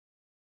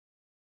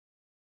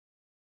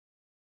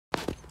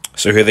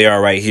So here they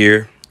are right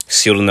here,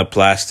 sealed in the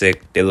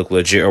plastic. They look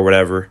legit or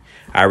whatever.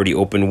 I already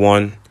opened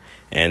one,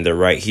 and they're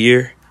right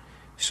here.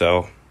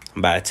 So I'm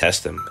about to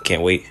test them.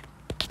 Can't wait.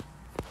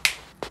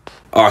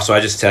 Alright, so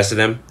I just tested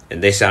them,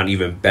 and they sound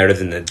even better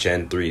than the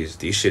Gen 3s.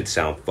 These shit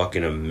sound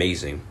fucking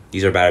amazing.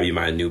 These are about to be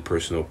my new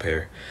personal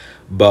pair.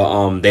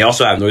 But they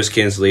also have noise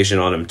cancellation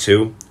on them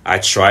too. I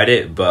tried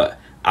it, but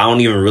I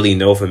don't even really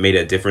know if it made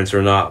a difference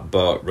or not.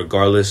 But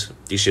regardless,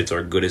 these shits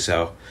are good as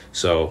hell.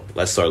 So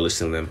let's start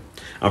listing them.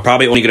 I'm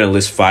probably only going to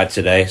list 5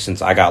 today since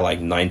I got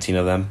like 19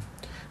 of them.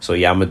 So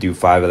yeah, I'm going to do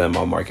 5 of them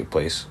on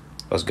Marketplace.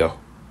 Let's go.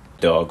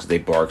 Dogs, they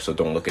bark, so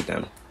don't look at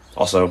them.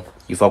 Also,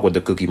 you fuck with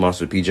the Cookie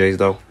Monster PJs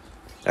though?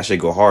 That shit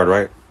go hard,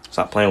 right?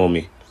 Stop playing with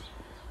me.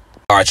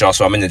 Alright, y'all,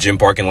 so I'm in the gym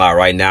parking lot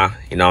right now.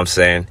 You know what I'm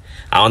saying?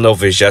 I don't know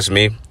if it's just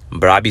me,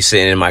 but I be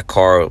sitting in my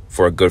car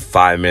for a good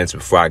 5 minutes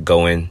before I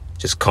go in.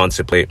 Just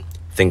contemplate,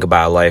 think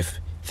about life,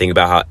 think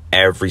about how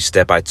every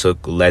step I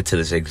took led to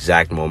this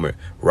exact moment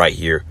right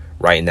here,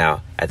 right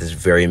now, at this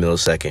very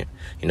millisecond,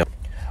 you know?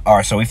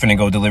 Alright, so we finna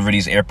go deliver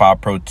these AirPod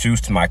Pro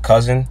 2s to my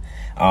cousin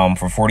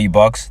for 40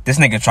 bucks. This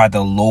nigga tried to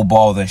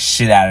lowball the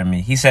shit out of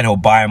me. He said he'll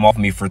buy them off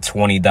me for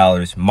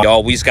 $20.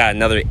 Y'all, we just got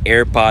another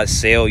AirPod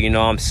sale, you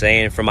know what I'm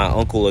saying, from my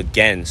uncle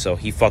again. So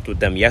he fucked with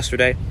them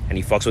yesterday, and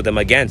he fucks with them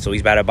again. So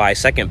he's about to buy a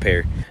second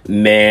pair.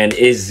 Man,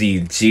 it's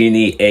the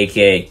Genie,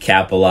 aka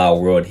Capella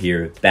World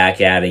here, back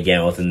at it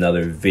again with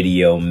another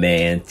video,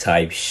 man,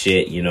 type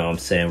shit. You know what I'm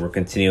saying? We're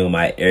continuing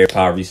my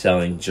AirPod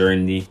reselling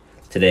journey.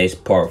 Today's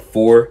part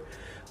 4.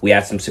 We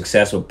had some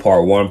success with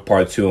part 1,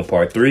 part 2, and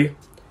part 3.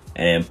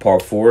 And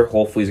part 4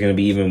 hopefully is going to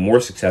be even more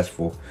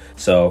successful.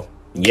 So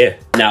yeah,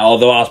 now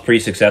although I was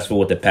pretty successful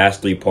with the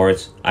past 3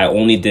 parts, I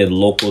only did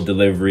local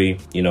delivery,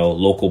 you know,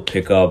 local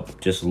pickup,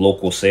 just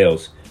local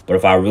sales. But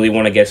if I really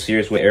want to get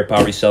serious with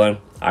AirPod reselling,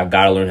 I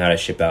gotta learn how to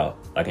ship out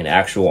like an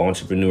actual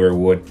entrepreneur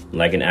would,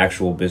 like an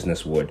actual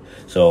business would.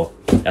 So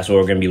that's what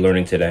we're gonna be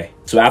learning today.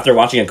 So after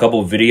watching a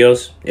couple of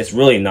videos, it's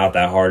really not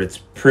that hard. It's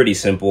pretty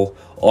simple.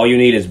 All you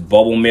need is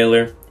bubble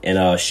mailer and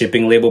a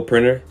shipping label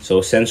printer. So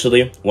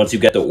essentially, once you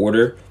get the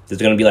order,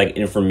 there's gonna be like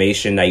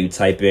information that you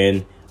type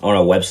in on a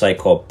website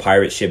called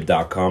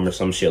pirateship.com or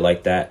some shit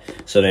like that.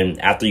 So then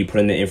after you put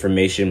in the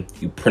information,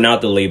 you print out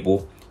the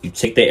label, you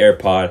take the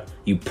AirPod,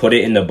 you put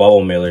it in the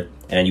bubble mailer,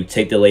 and you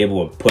take the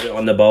label and put it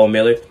on the bubble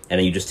mailer, and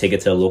then you just take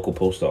it to a local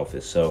post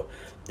office. So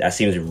that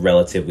seems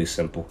relatively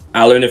simple.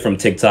 I learned it from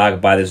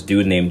TikTok by this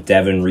dude named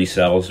Devin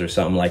Resells or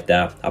something like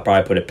that. I'll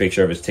probably put a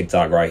picture of his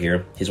TikTok right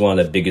here. He's one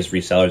of the biggest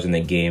resellers in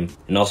the game.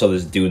 And also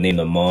this dude named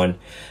Amon.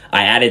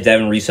 I added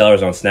Devin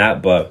Resellers on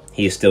Snap, but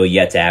he is still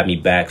yet to add me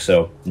back.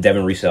 So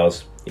Devin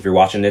Resells, if you're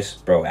watching this,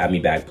 bro, add me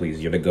back,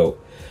 please. You're the GOAT.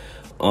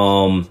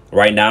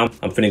 Right now,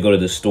 I'm finna go to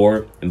the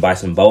store and buy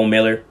some bubble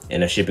mailer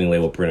and a shipping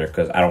label printer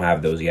because I don't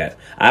have those yet.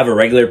 I have a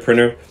regular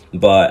printer,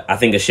 but I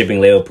think a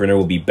shipping label printer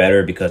will be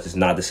better because it's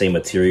not the same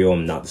material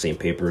and not the same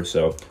paper.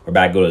 So we're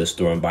about to go to the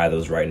store and buy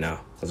those right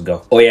now. Let's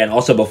go. Oh yeah, and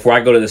also before I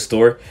go to the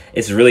store,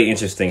 it's really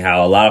interesting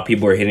how a lot of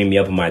people are hitting me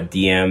up in my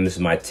DMs,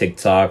 my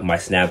TikTok, my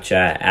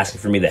Snapchat, asking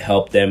for me to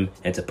help them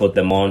and to put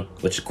them on,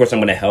 which of course I'm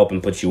gonna help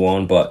and put you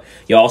on, but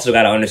you also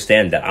gotta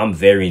understand that I'm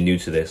very new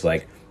to this.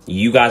 Like,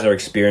 you guys are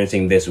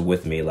experiencing this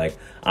with me. Like,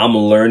 I'm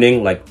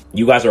learning, like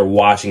you guys are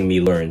watching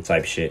me learn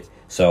type shit.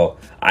 So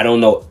I don't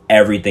know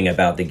everything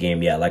about the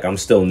game yet. Like, I'm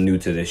still new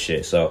to this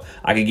shit. So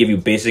I can give you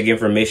basic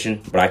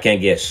information, but I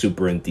can't get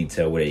super in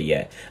detail with it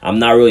yet. I'm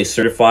not really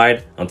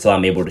certified until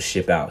I'm able to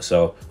ship out.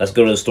 So let's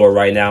go to the store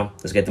right now.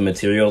 Let's get the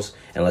materials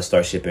and let's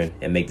start shipping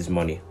and make this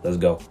money. Let's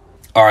go.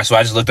 All right, so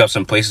I just looked up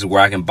some places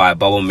where I can buy a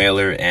bubble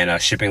mailer and a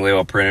shipping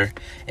label printer,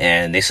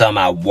 and they sell them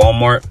at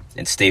Walmart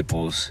and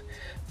Staples.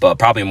 But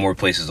probably more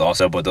places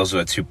also, but those are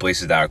the 2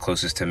 places that are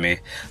closest to me.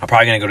 I'm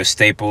probably gonna go to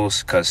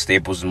Staples because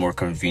Staples is more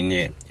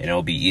convenient and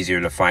it'll be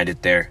easier to find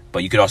it there.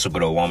 But you could also go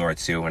to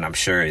Walmart too, and I'm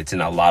sure it's in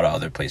a lot of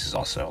other places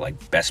also,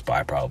 like Best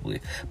Buy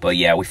probably. But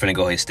yeah, we finna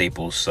go hit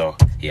Staples, so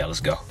yeah, let's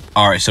go.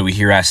 All right, so we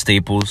here at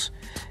Staples,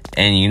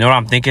 and you know what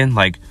I'm thinking?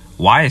 Like,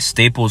 why is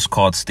Staples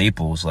called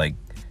Staples? Like,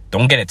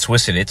 don't get it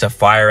twisted, it's a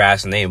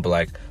fire-ass name, but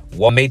like,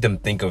 what made them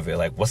think of it?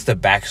 Like, what's the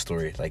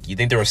backstory? Like, you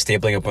think they were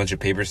stapling a bunch of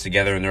papers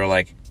together and they're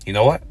like, you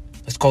know what?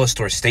 Let's call the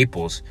store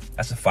Staples.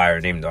 That's a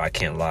fire name, though. I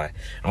can't lie.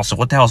 And also,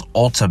 what the hell is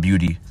Ulta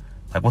Beauty?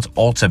 Like, what's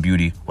Ulta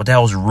Beauty? What the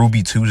hell is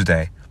Ruby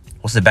Tuesday?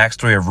 What's the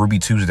backstory of Ruby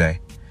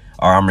Tuesday?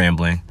 All right, I'm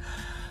rambling.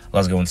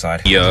 Let's go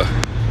inside. Yeah.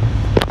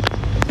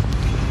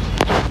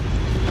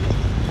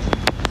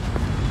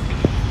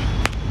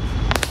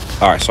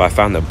 All right, so I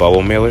found the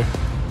bubble mailer,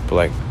 but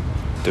like,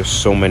 there's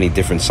so many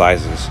different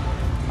sizes.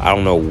 I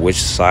don't know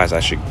which size I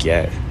should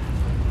get,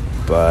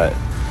 but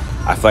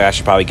I feel like I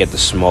should probably get the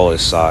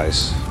smallest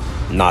size.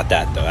 Not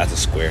that though, that's a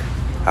square.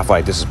 I feel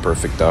like this is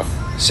perfect though,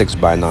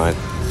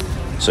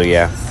 6x9. So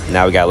yeah,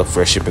 now we gotta look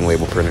for a shipping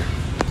label printer.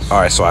 All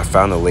right, so I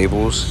found the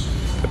labels,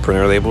 the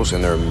printer labels,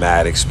 and they're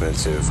mad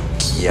expensive.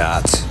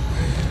 Yacht.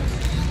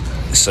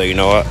 So you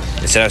know what?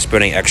 Instead of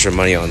spending extra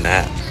money on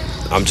that,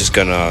 I'm just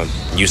gonna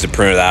use the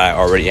printer that I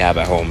already have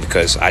at home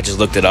because I just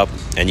looked it up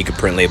and you can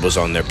print labels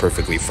on there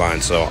perfectly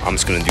fine. So I'm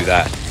just gonna do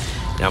that.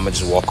 and I'm gonna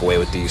just walk away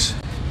with these.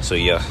 So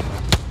yeah.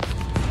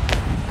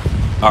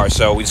 All right,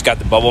 so we just got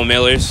the bubble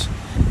mailers.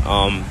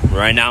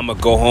 Right now I'm gonna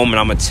go home and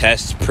I'm gonna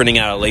test printing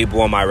out a label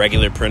on my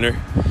regular printer.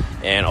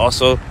 And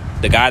also,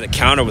 the guy at the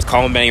counter was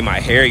complimenting my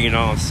hair, you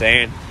know what I'm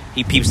saying?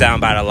 He peeps that I'm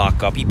about to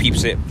lock up. He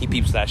peeps it. He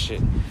peeps that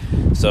shit.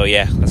 So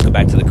yeah, let's go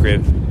back to the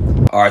crib.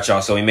 All right,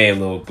 y'all, so we made a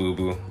little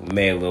boo-boo. We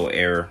made a little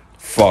error.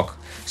 Fuck.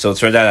 So it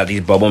turns out that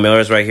these bubble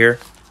mailers right here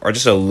are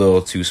just a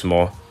little too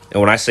small. And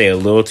when I say a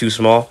little too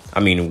small, I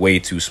mean way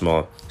too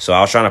small. So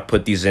I was trying to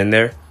put these in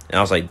there, and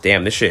I was like,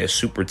 damn, this shit is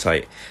super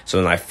tight. So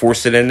then I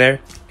forced it in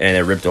there, and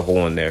it ripped a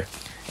hole in there.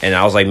 And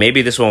I was like,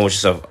 maybe this one was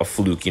just a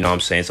fluke, you know what I'm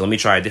saying? So let me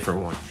try a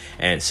different one.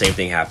 And same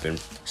thing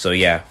happened. So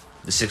yeah,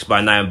 the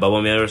 6x9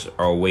 bubble mailers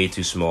are way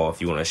too small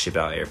if you want to ship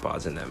out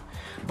AirPods in them.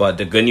 But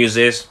the good news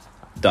is,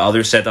 the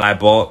other set that I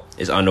bought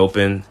is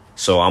unopened.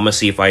 So I'm going to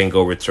see if I can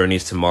go return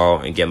these tomorrow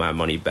and get my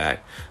money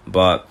back.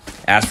 But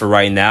as for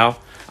right now,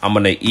 I'm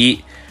going to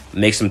eat,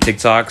 make some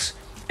TikToks,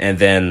 and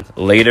then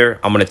later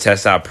I'm going to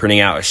test out printing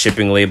out a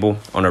shipping label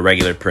on a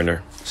regular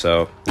printer.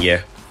 So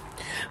yeah.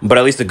 But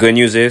at least the good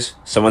news is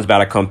someone's about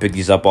to come pick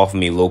these up off of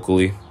me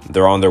locally.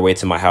 They're on their way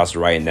to my house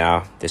right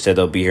now. They said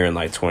they'll be here in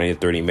like 20 to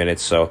 30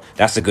 minutes. So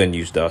that's the good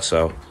news though.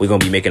 So we're going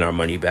to be making our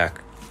money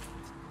back.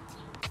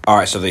 All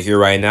right, so they're here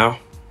right now.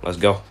 Let's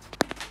go.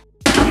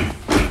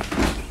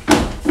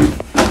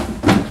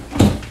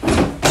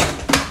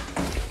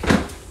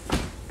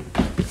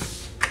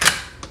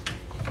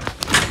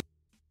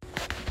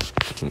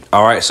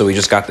 All right, so we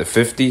just got the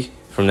 50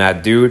 from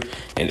that dude,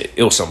 and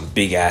it was some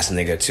big ass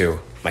nigga too.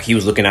 Like, he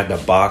was looking at the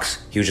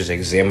box, he was just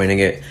examining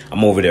it.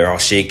 I'm over there all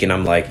shaking.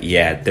 I'm like,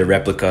 yeah, they're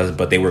replicas,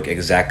 but they work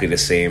exactly the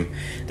same.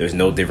 There's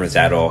no difference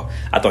at all.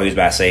 I thought he was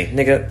about to say,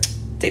 nigga,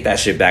 take that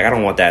shit back. I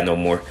don't want that no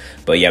more.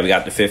 But yeah, we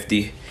got the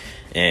 50,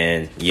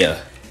 and yeah.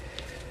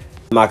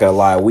 I'm not gonna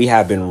lie, we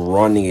have been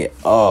running it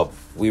up.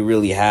 We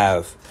really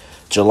have.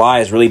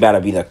 July is really about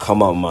to be the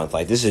come up month.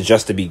 Like, this is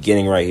just the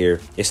beginning right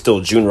here. It's still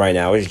June right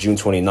now. It's June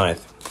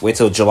 29th. Wait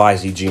till July,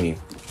 Z Genie.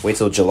 Wait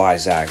till July,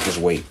 Zach. Just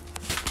wait.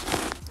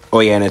 Oh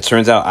yeah, and it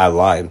turns out I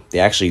lied. They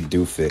actually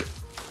do fit.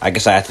 I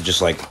guess I have to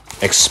just like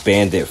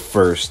expand it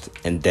first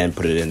and then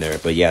put it in there.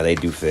 But yeah, they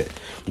do fit.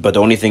 But the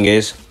only thing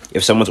is,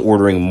 if someone's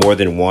ordering more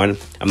than one,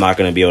 I'm not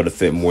going to be able to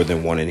fit more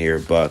than one in here.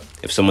 But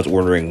if someone's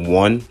ordering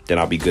one, then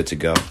I'll be good to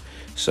go.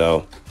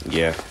 So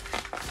yeah.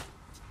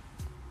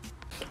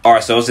 All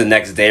right, so it's the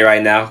next day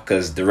right now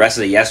because the rest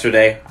of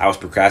yesterday I was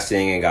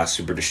procrastinating and got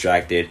super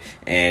distracted.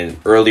 And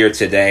earlier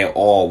today,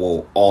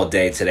 all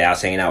day today, I was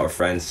hanging out with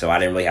friends, so I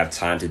didn't really have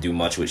time to do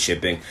much with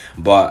shipping.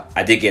 But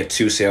I did get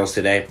 2 sales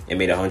today and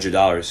made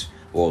 $100.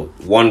 Well,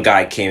 one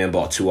guy came and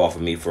bought 2 off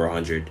of me for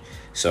 $100,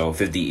 so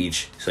 50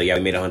 each. So yeah,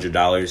 we made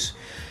 $100.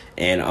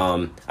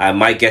 And I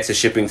might get to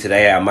shipping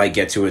today. I might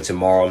get to it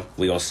tomorrow.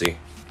 We gonna see.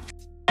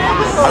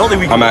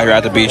 I'm out here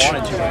at the beach.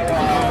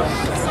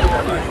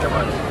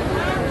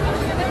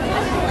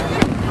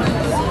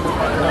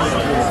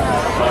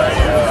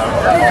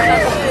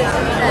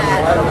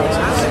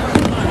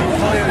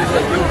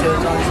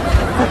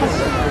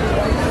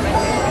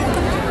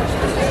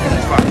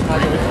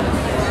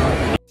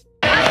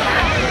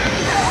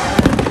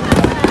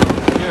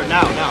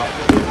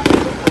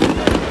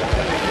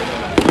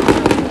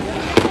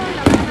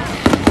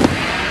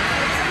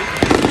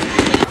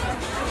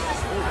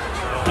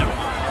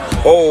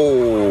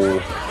 Oh.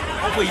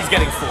 Hopefully he's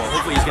getting 4.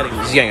 Hopefully he's getting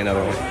 4. He's getting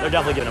another one. They're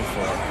definitely giving him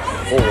 4.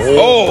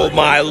 Oh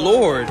my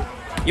lord.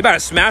 You better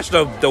smash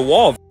the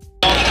wall.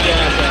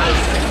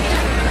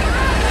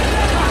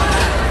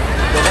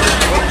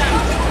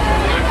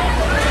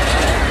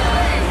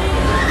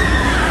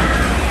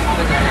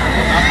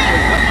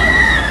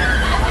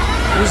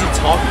 Who's he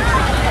talking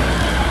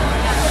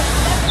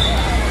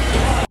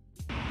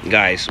to?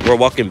 Guys, we're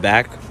walking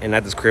back, and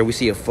at this crib we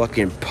see a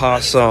fucking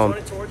possum.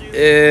 Ew.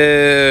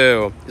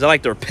 Is that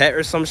like their pet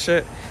or some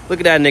shit?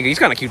 Look at that nigga. He's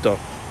kind of cute though.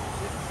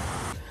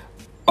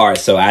 Alright,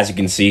 so as you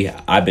can see,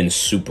 I've been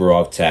super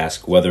off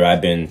task. Whether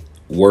I've been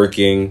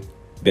working,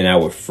 been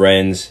out with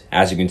friends.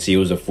 As you can see, it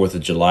was the 4th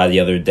of July the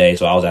other day,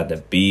 so I was at the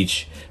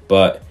beach.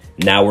 But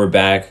now we're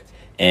back,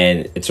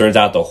 and it turns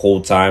out the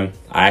whole time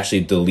I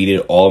actually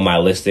deleted all of my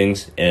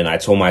listings, and I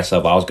told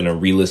myself I was going to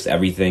relist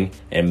everything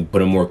and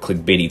put a more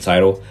clickbaity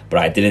title. But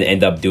I didn't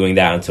end up doing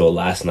that until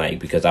last night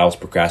because I was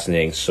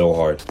procrastinating so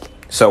hard.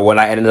 So what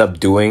I ended up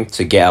doing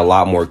to get a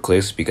lot more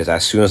clicks, because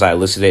as soon as I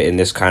listed it in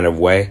this kind of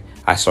way,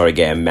 I started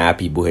getting mad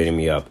people hitting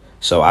me up.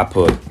 So I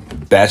put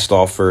best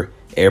offer,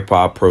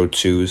 AirPod Pro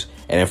 2s,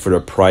 and then for the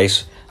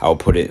price, I'll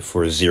put it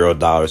for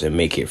 $0 and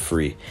make it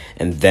free.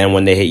 And then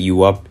when they hit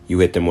you up, you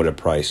hit them with a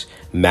price.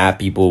 Mad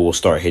people will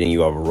start hitting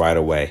you up right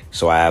away.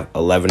 So I have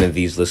 11 of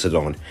these listed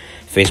on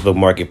Facebook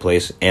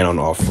Marketplace and on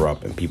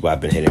OfferUp, and people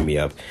have been hitting me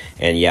up.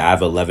 And yeah, I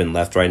have 11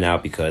 left right now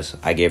because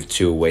I gave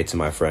 2 away to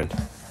my friend.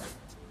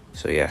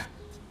 So yeah.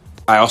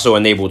 I also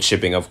enabled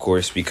shipping, of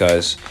course,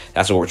 because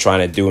that's what we're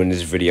trying to do in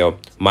this video.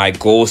 My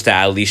goal is to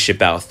at least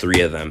ship out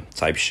 3 of them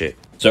type shit.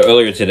 So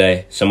earlier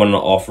today, someone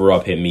on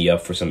OfferUp hit me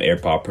up for some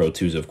AirPod Pro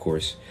 2s, of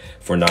course,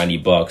 for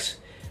 $90.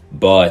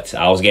 but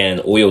I was getting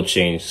an oil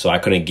change, so I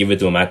couldn't give it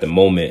to him at the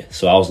moment.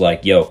 So I was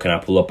like, yo, can I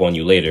pull up on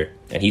you later?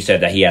 And he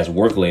said that he has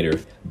work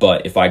later,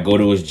 but if I go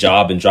to his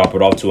job and drop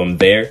it off to him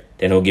there,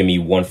 then he'll give me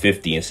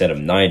 150 instead of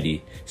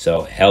 90.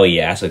 So hell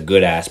yeah, that's a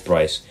good ass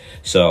price.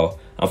 So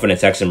I'm finna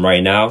text him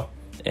right now,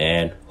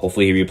 and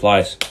hopefully he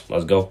replies.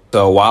 Let's go.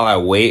 So while I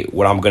wait,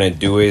 what I'm gonna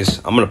do is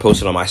I'm gonna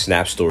post it on my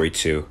Snap story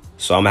too.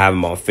 So I'm gonna have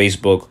them on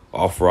Facebook,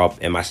 OfferUp,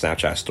 and my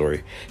Snapchat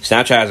story.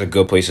 Snapchat is a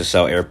good place to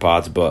sell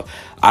AirPods, but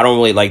I don't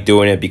really like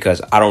doing it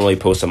because I don't really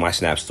post on my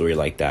Snap story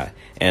like that.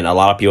 And a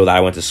lot of people that I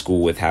went to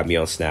school with have me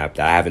on Snap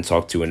that I haven't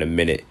talked to in a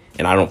minute.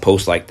 And I don't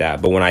post like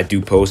that. But when I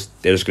do post,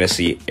 they're just going to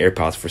see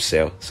AirPods for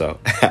sale. So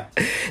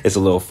it's a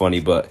little funny.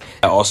 But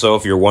also,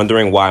 if you're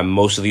wondering why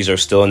most of these are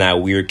still in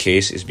that weird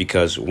case, is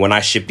because when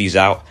I ship these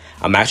out,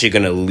 I'm actually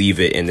going to leave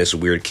it in this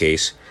weird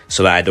case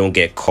so that I don't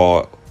get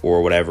caught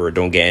or whatever,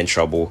 don't get in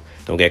trouble,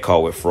 don't get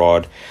caught with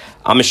fraud.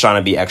 I'm just trying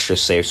to be extra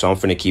safe, so I'm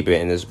finna keep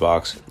it in this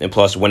box. And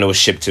plus, when it was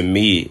shipped to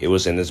me, it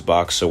was in this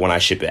box. So when I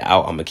ship it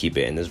out, I'm gonna keep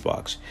it in this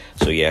box.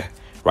 So yeah,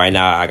 right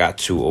now I got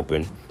 2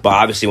 open. But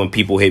obviously, when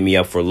people hit me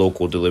up for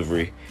local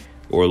delivery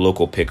or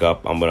local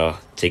pickup, I'm gonna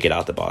take it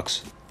out the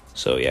box.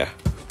 So yeah.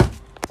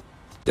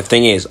 The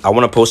thing is, I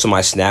want to post on my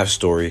Snap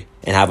story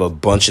and have a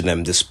bunch of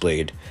them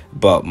displayed.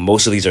 But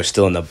most of these are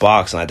still in the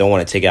box, and I don't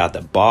want to take it out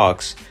the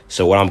box.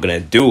 So what I'm going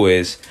to do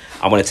is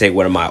I'm going to take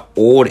one of my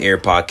old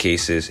AirPod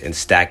cases and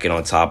stack it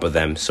on top of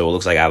them. So it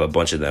looks like I have a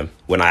bunch of them.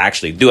 When I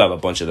actually do have a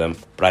bunch of them,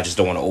 but I just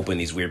don't want to open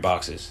these weird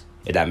boxes.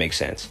 If that makes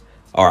sense.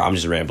 All right, I'm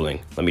just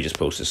rambling. Let me just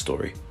post this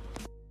story.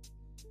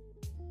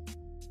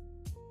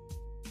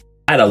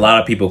 I had a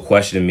lot of people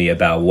questioning me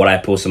about what I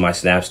post in my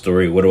Snap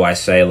story. What do I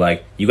say?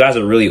 Like, you guys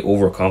are really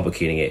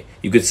overcomplicating it.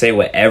 You could say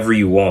whatever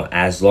you want.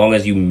 As long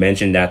as you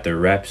mention that they're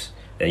reps,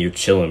 then you're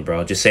chilling,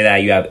 bro. Just say that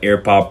you have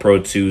AirPod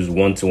Pro 2s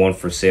 1-to-1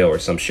 for sale or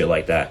some shit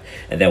like that.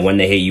 And then when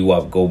they hit you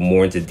up, go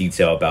more into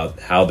detail about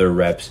how they're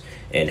reps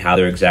and how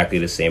they're exactly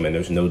the same and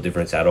there's no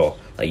difference at all.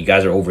 Like, you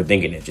guys are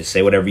overthinking it. Just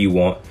say whatever you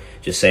want.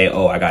 Just say,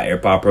 oh, I got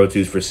AirPod Pro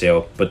 2s for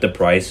sale. Put the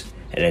price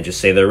and then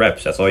just say they're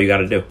reps. That's all you got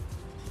to do.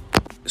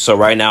 So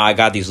right now I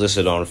got these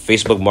listed on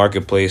Facebook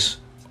Marketplace,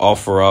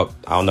 OfferUp,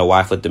 I don't know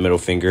why I flipped the middle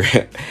finger,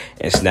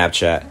 and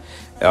Snapchat.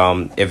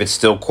 If it's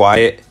still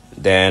quiet,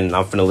 then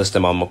I'm finna list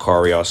them on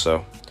Mercari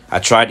also. I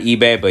tried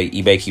eBay, but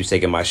eBay keeps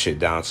taking my shit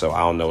down, so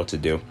I don't know what to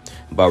do.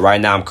 But right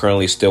now I'm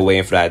currently still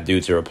waiting for that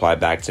dude to reply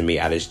back to me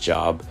at his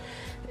job.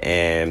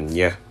 And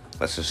yeah,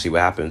 let's just see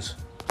what happens.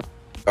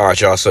 All right,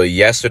 y'all. So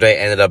yesterday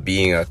ended up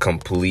being a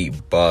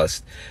complete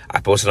bust. I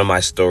posted on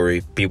my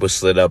story. People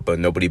slid up, but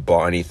nobody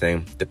bought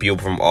anything. The people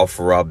from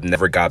OfferUp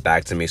never got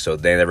back to me, so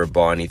they never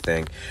bought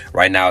anything.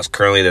 Right now, it's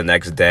currently the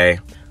next day.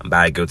 I'm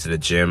about to go to the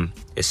gym.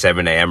 It's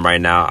 7 a.m.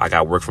 right now. I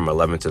got work from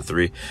 11 to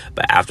 3.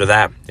 But after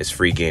that, it's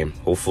free game.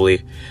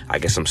 Hopefully, I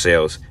get some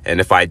sales.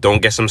 And if I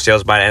don't get some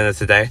sales by the end of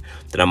today,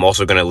 then I'm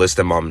also going to list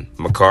them on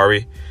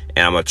Mercari,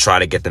 and I'm going to try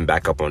to get them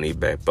back up on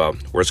eBay.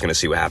 But we're just going to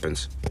see what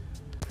happens.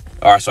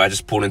 All right, so I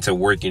just pulled into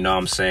work, you know what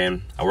I'm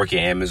saying? I work at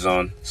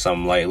Amazon,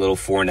 some like little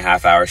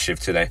 4.5 hour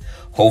shift today.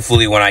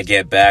 Hopefully when I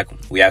get back,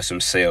 we have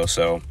some sales,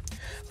 so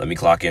let me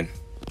clock in.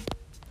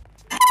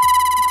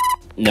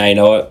 Now, you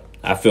know what?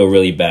 I feel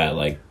really bad.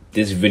 Like,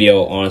 this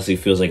video honestly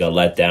feels like a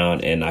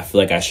letdown, and I feel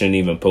like I shouldn't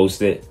even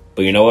post it.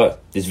 But you know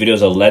what? This video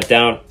is a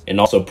letdown and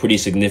also pretty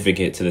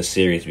significant to the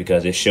series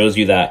because it shows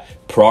you that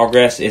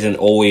progress isn't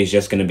always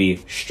just going to be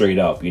straight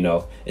up, you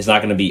know. It's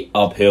not going to be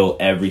uphill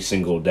every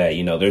single day,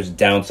 you know. There's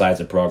downsides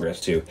of progress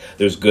too.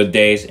 There's good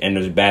days and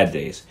there's bad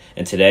days.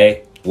 And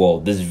today, well,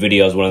 this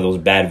video is one of those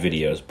bad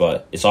videos,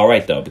 but it's all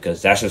right though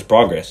because that's just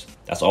progress.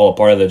 That's all a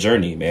part of the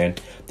journey, man.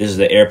 This is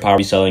the AirPod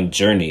reselling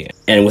journey.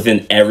 And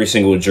within every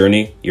single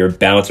journey, you're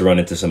bound to run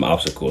into some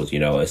obstacles, you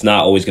know. It's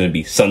not always going to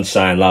be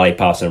sunshine,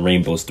 lollipops, and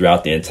rainbows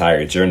throughout the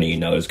entire journey, you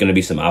know. There's going to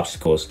be some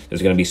obstacles.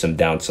 There's going to be some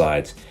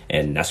downsides.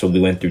 And that's what we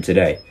went through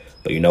today.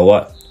 But you know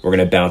what? We're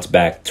going to bounce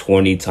back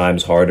 20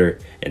 times harder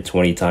and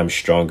 20 times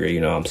stronger,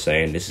 you know what I'm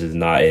saying? This is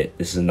not it.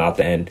 This is not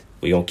the end.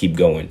 We're going to keep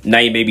going. Now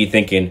you may be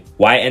thinking,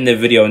 why end the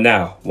video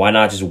now? Why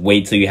not just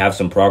wait till you have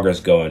some progress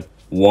going?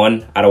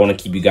 One, I don't want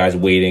to keep you guys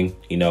waiting.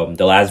 You know,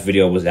 the last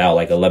video was out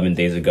like 11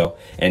 days ago.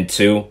 And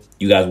two,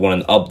 you guys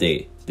want an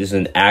update. This is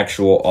an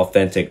actual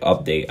authentic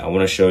update. I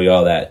want to show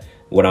y'all that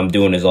what I'm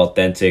doing is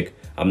authentic.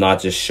 I'm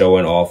not just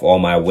showing off all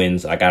my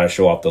wins. I got to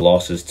show off the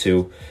losses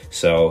too.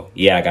 So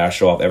yeah, I got to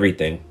show off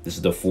everything. This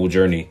is the full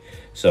journey.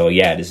 So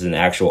yeah, this is an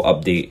actual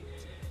update.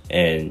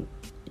 And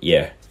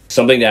yeah,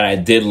 something that I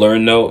did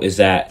learn though is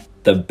that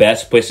the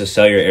best place to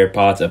sell your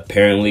AirPods,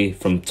 apparently,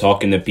 from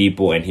talking to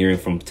people and hearing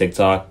from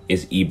TikTok,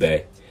 is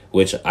eBay.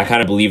 Which I kind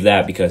of believe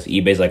that because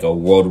eBay's like a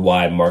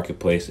worldwide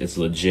marketplace. It's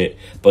legit.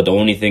 But the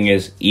only thing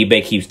is,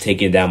 eBay keeps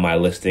taking down my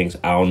listings.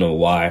 I don't know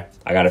why.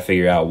 I got to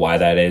figure out why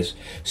that is.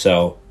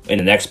 So in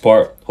the next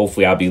part,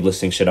 hopefully I'll be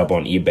listing shit up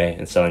on eBay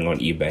and selling on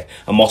eBay.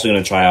 I'm also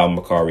going to try out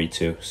Mercari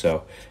too.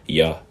 So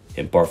yeah,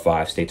 in part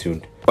 5, stay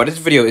tuned. But this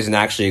video isn't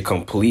actually a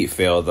complete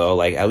fail though.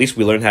 Like, at least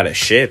we learned how to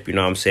ship, you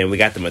know what I'm saying? We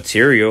got the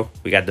material,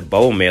 we got the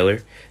bowl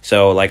mailer.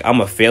 So like, I'm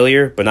a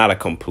failure, but not a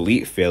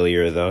complete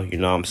failure though, you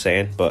know what I'm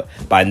saying? But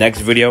by next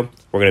video,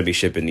 we're gonna be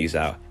shipping these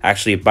out.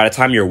 Actually, by the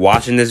time you're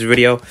watching this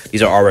video,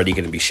 these are already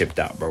gonna be shipped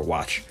out, bro.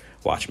 Watch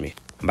me.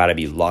 I'm about to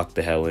be locked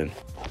the hell in.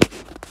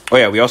 Oh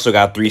yeah, we also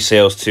got 3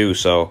 sales too,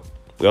 so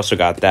we also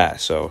got that.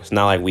 So it's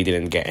not like we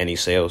didn't get any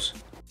sales.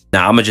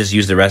 Now, I'm going to just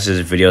use the rest of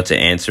this video to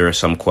answer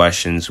some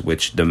questions,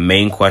 which the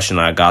main question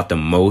I got the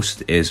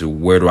most is,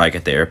 where do I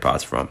get the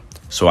AirPods from?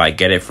 So I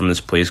get it from this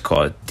place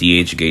called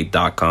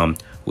dhgate.com,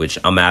 which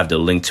I'm going to have the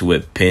link to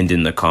it pinned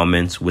in the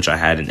comments, which I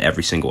had in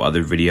every single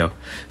other video.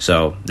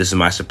 So this is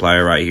my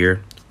supplier right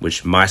here,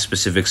 which my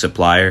specific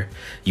supplier,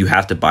 you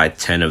have to buy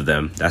 10 of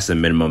them. That's the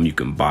minimum you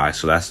can buy.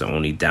 So that's the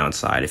only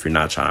downside if you're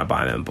not trying to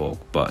buy them in bulk.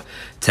 But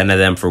 10 of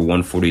them for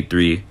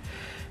 $143.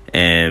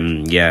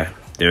 And yeah,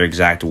 they're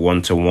exact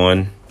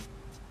 1-to-1.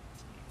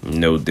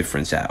 No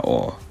difference at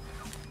all.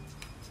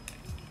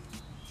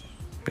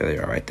 There they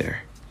are right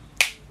there.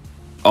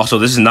 Also,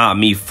 this is not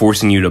me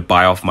forcing you to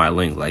buy off my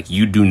link. Like,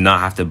 you do not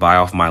have to buy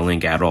off my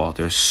link at all.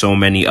 There's so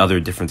many other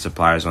different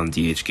suppliers on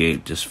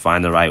DHgate. Just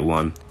find the right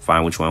one.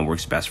 Find which one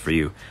works best for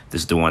you.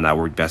 This is the one that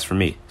worked best for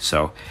me.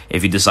 So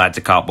if you decide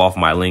to cop off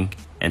my link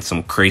and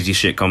some crazy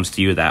shit comes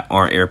to you that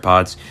aren't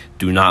AirPods,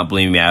 do not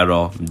blame me at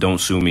all. Don't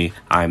sue me.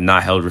 I am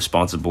not held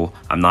responsible.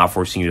 I'm not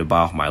forcing you to buy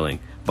off my link.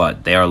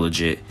 But they are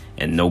legit,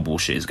 and no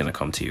bullshit is gonna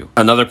come to you.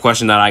 Another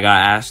question that I got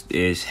asked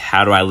is,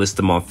 how do I list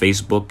them on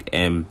Facebook?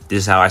 And this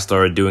is how I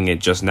started doing it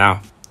just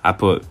now. I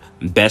put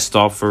best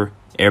offer,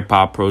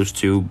 AirPod Pros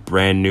 2,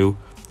 brand new,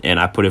 and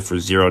I put it for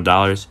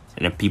 $0,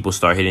 and then people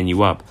start hitting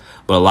you up.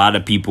 But a lot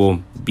of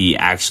people be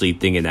actually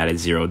thinking that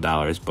it's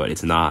 $0, but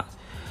it's not.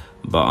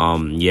 But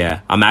yeah,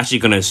 I'm actually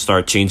gonna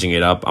start changing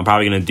it up. I'm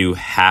probably gonna do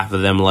half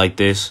of them like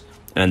this,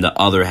 and the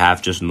other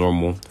half just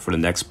normal for the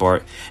next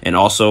part. And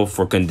also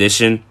for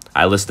condition,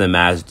 I list them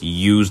as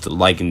used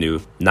like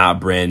new, not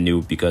brand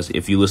new, because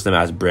if you list them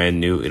as brand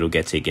new, it'll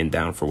get taken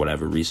down for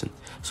whatever reason.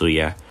 So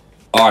yeah.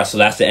 All right, so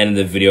that's the end of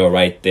the video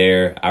right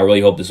there. I really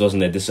hope this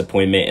wasn't a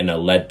disappointment and a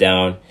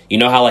letdown. You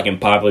know how like in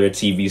popular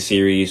TV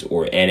series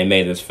or anime,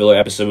 there's filler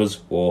episodes?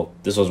 Well,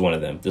 this was one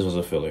of them. This was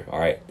a filler, all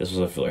right? This was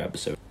a filler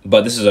episode.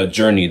 But this is a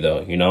journey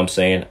though, you know what I'm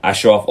saying? I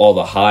show off all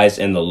the highs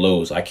and the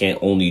lows. I can't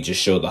only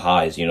just show the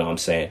highs, you know what I'm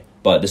saying?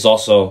 But this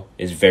also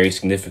is very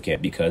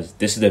significant because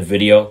this is the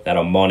video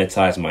that'll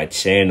monetize my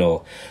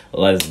channel.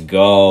 Let's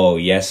go.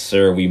 Yes,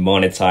 sir. We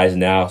monetize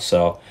now.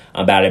 So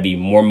I'm about to be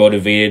more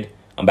motivated.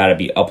 I'm about to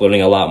be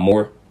uploading a lot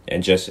more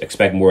and just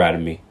expect more out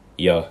of me.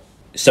 Yo.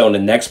 So in the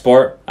next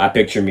part, I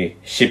picture me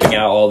shipping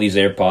out all these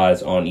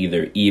AirPods on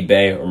either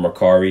eBay or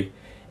Mercari.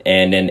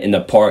 And then in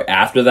the part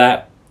after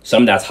that,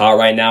 something that's hot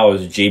right now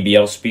is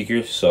JBL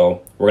speakers.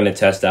 So we're going to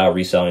test out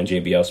reselling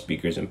JBL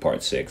speakers in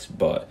part 6.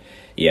 But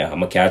yeah, I'm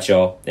going to catch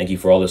y'all. Thank you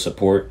for all the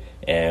support.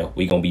 And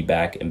we going to be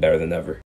back and better than ever.